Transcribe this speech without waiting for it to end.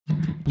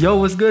Yo,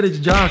 what's good? It's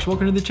Josh.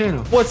 Welcome to the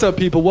channel. What's up,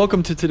 people?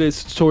 Welcome to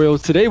today's tutorial.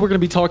 Today, we're going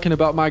to be talking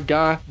about my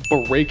guy,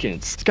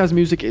 Brakence. This guy's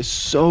music is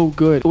so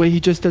good. The way he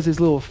just does his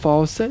little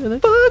falsetto,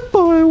 like, fuck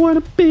boy,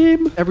 wanna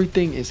beam.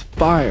 Everything is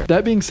fire.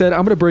 That being said, I'm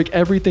going to break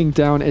everything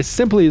down as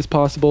simply as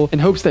possible in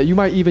hopes that you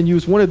might even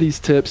use one of these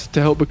tips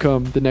to help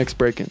become the next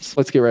Brakence.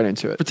 Let's get right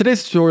into it. For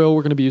today's tutorial,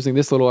 we're going to be using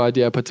this little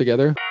idea I put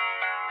together.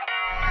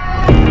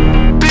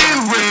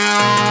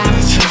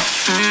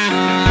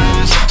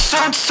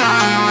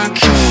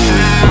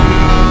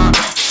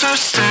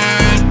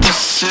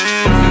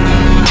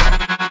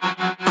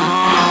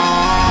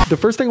 The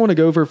first thing I want to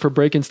go over for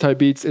Brakence type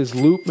beats is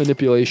loop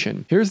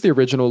manipulation. Here's the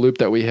original loop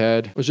that we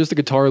had. It was just a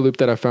guitar loop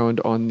that I found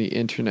on the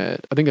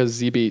internet. I think a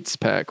Z Beats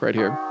pack right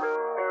here.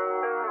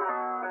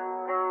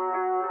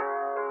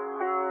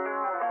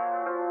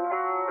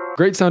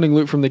 Great sounding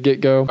loop from the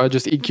get-go. I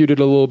just EQ'd it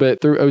a little bit,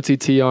 threw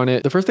OTT on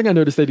it. The first thing I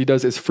noticed that he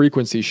does is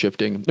frequency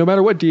shifting. No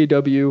matter what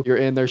DAW you're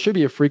in, there should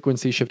be a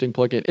frequency shifting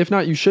plugin. If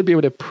not, you should be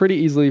able to pretty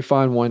easily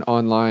find one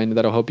online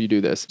that'll help you do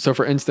this. So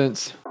for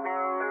instance,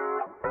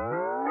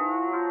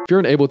 if you're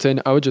in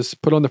Ableton, I would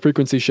just put on the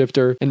frequency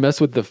shifter and mess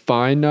with the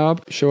fine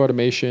knob, show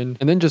automation,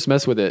 and then just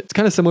mess with it. It's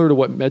kind of similar to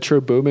what Metro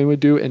Boomin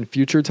would do in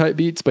future type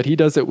beats, but he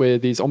does it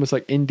with these almost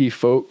like indie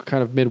folk,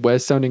 kind of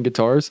Midwest sounding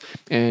guitars,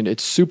 and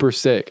it's super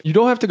sick. You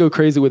don't have to go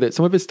crazy with it.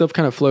 Some of his stuff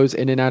kind of flows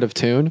in and out of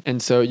tune,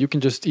 and so you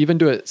can just even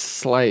do it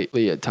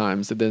slightly at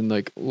times and then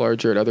like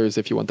larger at others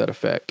if you want that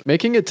effect.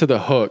 Making it to the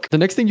hook. The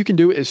next thing you can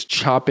do is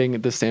chopping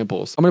the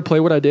samples. I'm going to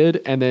play what I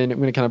did, and then I'm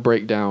going to kind of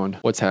break down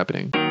what's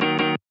happening.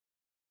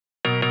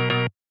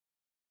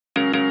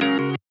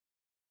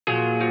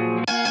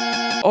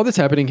 All that's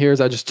happening here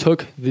is I just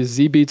took the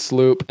Z Beats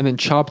loop and then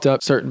chopped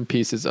up certain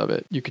pieces of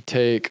it. You could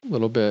take a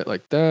little bit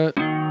like that.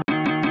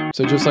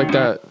 So just like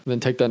that,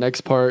 then take that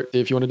next part.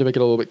 If you wanted to make it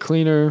a little bit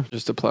cleaner,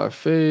 just apply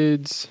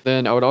fades.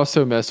 Then I would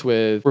also mess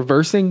with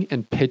reversing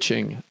and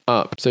pitching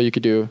up. So you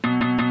could do...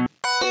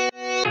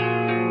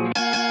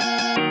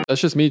 That's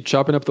just me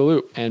chopping up the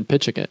loop and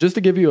pitching it. Just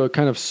to give you a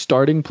kind of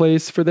starting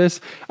place for this,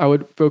 I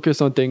would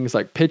focus on things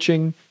like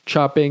pitching,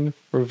 chopping,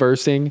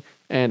 reversing,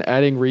 and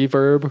adding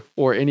reverb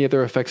or any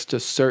other effects to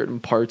certain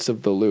parts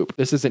of the loop.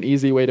 This is an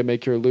easy way to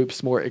make your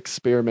loops more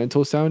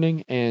experimental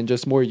sounding and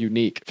just more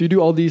unique. If you do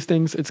all these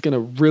things, it's gonna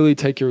really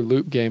take your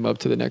loop game up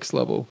to the next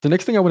level. The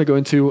next thing I wanna go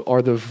into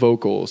are the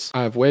vocals.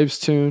 I have waves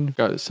tune,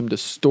 got some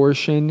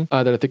distortion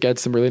that I think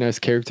adds some really nice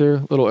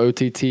character, little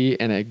OTT,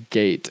 and a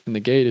gate. And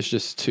the gate is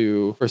just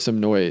for some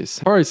noise.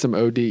 Probably some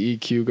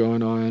ODEQ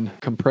going on,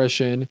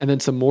 compression, and then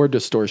some more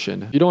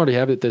distortion. If you don't already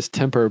have it, this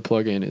temper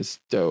plugin is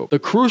dope. The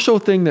crucial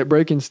thing that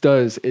Brakence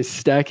does is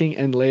stacking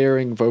and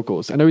layering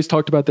vocals. I know he's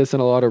talked about this in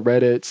a lot of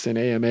Reddits and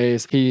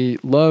AMAs. He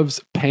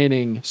loves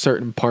panning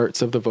certain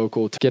parts of the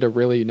vocal to get a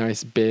really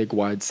nice big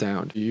wide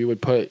sound. You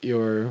would put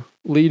your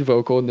lead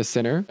vocal in the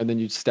center and then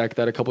you'd stack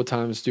that a couple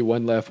times, do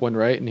one left, one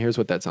right, and here's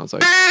what that sounds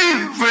like.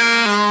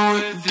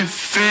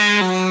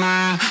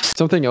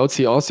 Something else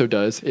he also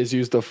does is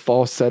use the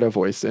falsetto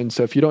voice. And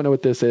so if you don't know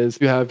what this is,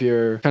 you have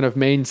your kind of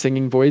main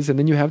singing voice and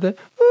then you have that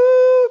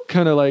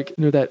kind of like,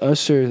 you know, that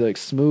Usher, like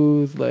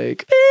smooth,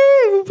 like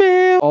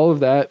all of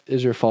that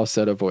is your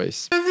falsetto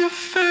voice.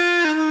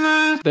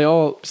 They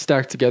all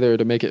stack together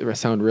to make it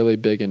sound really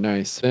big and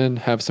nice. Then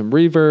have some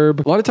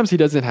reverb. A lot of times he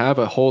doesn't have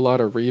a whole lot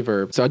of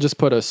reverb. So I just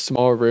put a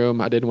small room.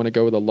 I didn't want to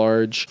go with a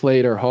large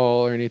plate or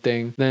hall or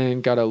anything.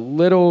 Then got a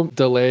little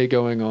delay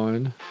going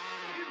on.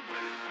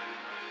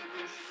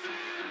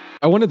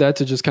 I wanted that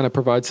to just kind of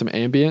provide some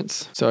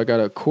ambience. So I got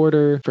a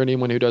quarter. For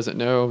anyone who doesn't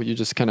know, you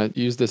just kind of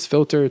use this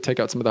filter, take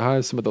out some of the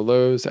highs, some of the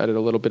lows, added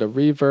a little bit of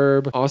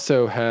reverb.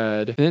 Also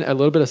had then a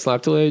little bit of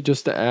slap delay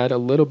just to add a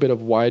little bit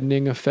of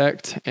widening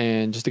effect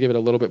and just to give it a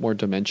little bit more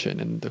dimension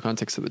in the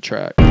context of the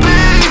track.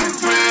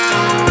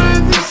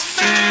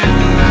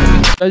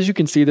 As you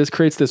can see, this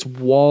creates this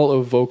wall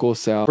of vocal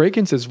sound.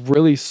 Brakence is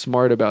really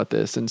smart about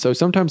this. And so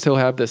sometimes he'll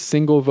have the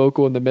single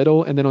vocal in the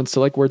middle, and then on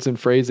select words and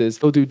phrases,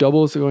 he'll do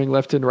doubles going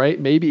left and right,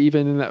 maybe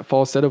even in that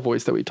falsetto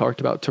voice that we talked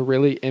about to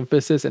really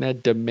emphasis and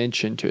add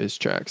dimension to his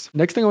tracks.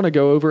 Next thing I want to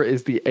go over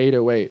is the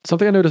 808.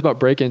 Something I noticed about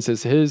Brakence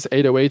is his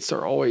 808s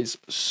are always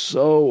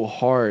so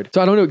hard.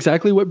 So I don't know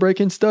exactly what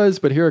Brakence does,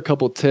 but here are a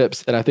couple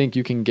tips that I think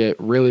you can get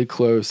really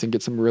close and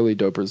get some really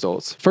dope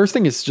results. First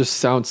thing is just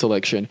sound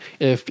selection.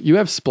 If you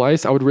have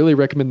Splice, I would really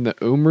recommend the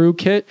Umru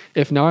kit.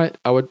 If not,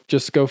 I would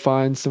just go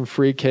find some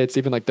free kits,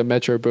 even like the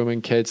Metro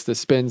Boomin kits, the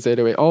Spins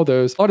 808, all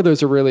those. A lot of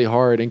those are really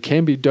hard and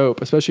can be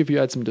dope, especially if you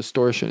add some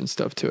distortion and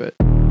stuff to it.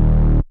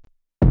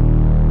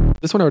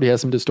 This one already has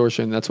some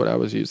distortion. That's what I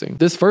was using.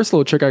 This first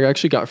little trick I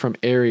actually got from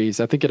Aries.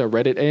 I think at a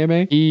Reddit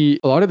AMA. He,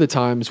 a lot of the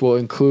times, will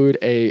include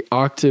a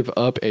octave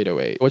up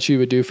 808. What you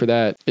would do for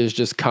that is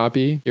just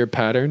copy your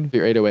pattern,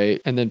 your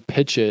 808, and then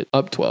pitch it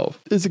up 12.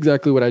 This is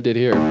exactly what I did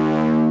here.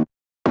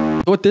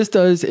 What this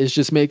does is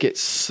just make it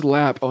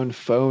slap on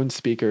phone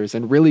speakers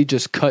and really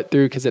just cut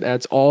through because it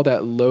adds all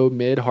that low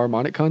mid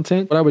harmonic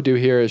content. What I would do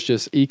here is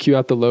just EQ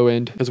out the low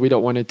end because we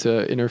don't want it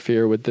to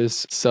interfere with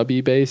this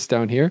subby bass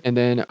down here. And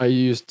then I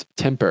used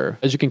temper.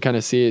 As you can kind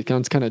of see, it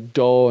sounds kind of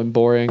dull and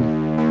boring.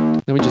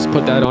 Then we just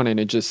put that on and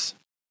it just,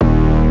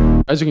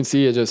 as you can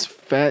see, it just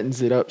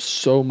fattens it up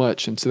so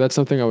much. And so that's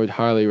something I would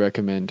highly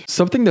recommend.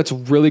 Something that's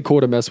really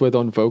cool to mess with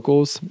on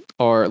vocals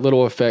are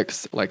little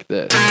effects like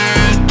this.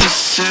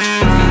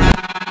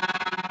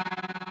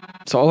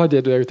 So all I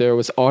did right there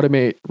was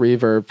automate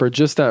reverb for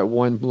just that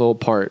one little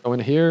part. I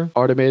went here,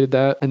 automated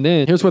that, and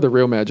then here's where the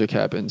real magic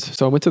happens.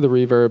 So I went to the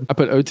reverb, I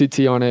put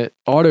OTT on it.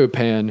 Auto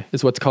pan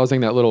is what's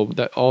causing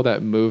all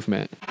that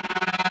movement.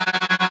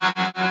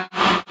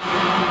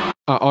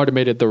 I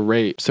automated the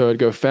rate. So it'd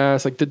go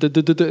fast, like and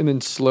then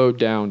slowed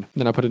down.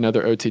 Then I put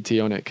another OTT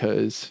on it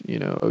because, you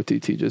know,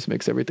 OTT just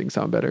makes everything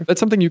sound better.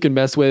 That's something you can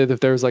mess with if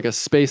there's like a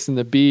space in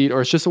the beat,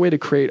 or it's just a way to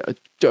create a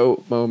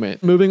dope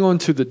moment. Moving on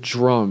to the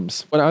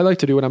drums. What I like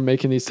to do when I'm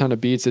making these kind of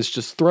beats is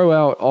just throw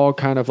out all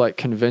kind of like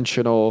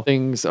conventional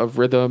things of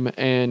rhythm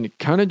and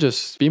kind of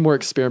just be more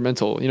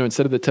experimental. You know,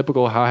 instead of the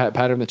typical hi-hat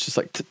pattern that's just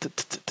like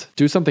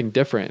do something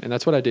different. And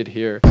that's what I did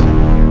here.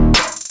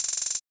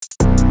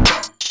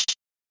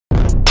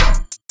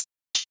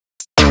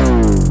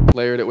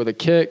 Layered it with a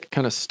kick,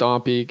 kind of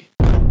stompy.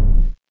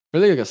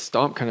 Really like a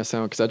stomp kind of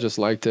sound because I just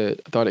liked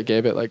it. I thought it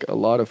gave it like a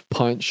lot of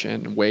punch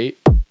and weight.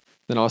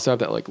 Then also have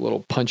that like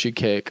little punchy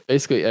kick,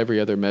 basically every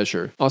other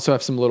measure. Also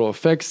have some little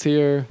effects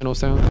here,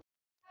 sound.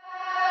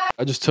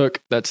 I just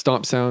took that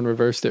stomp sound,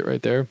 reversed it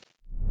right there.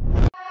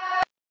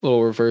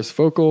 Little reverse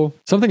vocal.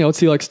 Something else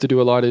he likes to do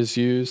a lot is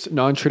use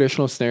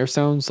non-traditional snare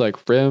sounds like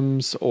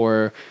rims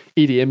or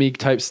EDM-y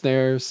type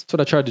snares. That's what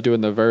I tried to do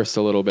in the verse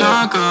a little bit.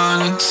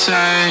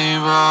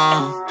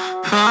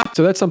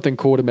 So that's something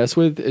cool to mess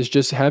with, is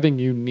just having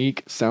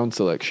unique sound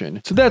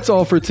selection. So that's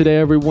all for today,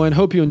 everyone.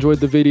 Hope you enjoyed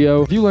the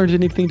video. If you learned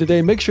anything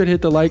today, make sure to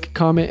hit the like,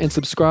 comment, and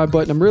subscribe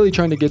button. I'm really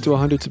trying to get to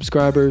 100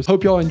 subscribers.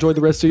 Hope y'all enjoy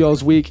the rest of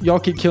y'all's week. Y'all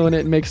keep killing it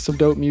and make some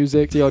dope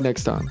music. See y'all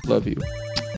next time. Love you.